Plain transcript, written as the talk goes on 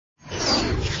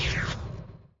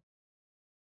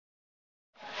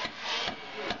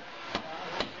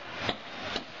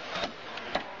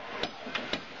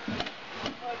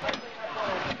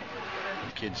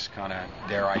kind of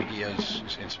their ideas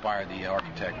inspired the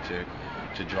architect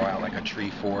to draw out like a tree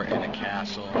fort and a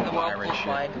castle, and a pirate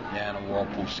ship, and a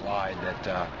whirlpool slide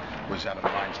that was out of the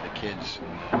minds of the kids.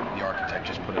 And the architect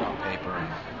just put it on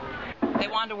paper. They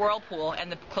wanted a whirlpool,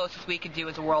 and the closest we could do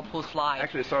is a whirlpool slide.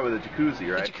 Actually, it started with a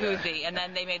jacuzzi, right? A jacuzzi, and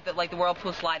then they made the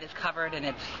whirlpool slide is covered and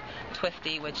it's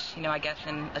twisty, which, I guess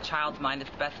in a child's mind is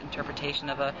the best interpretation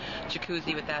of a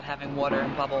jacuzzi without having water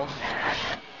and bubbles.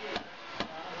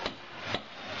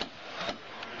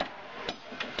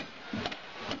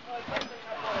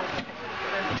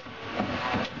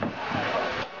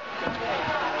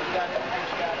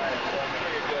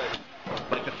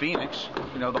 Phoenix,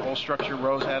 the whole structure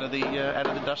rose out of the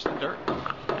dust and dirt,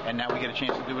 and now we get a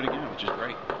chance to do it again, which is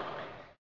great.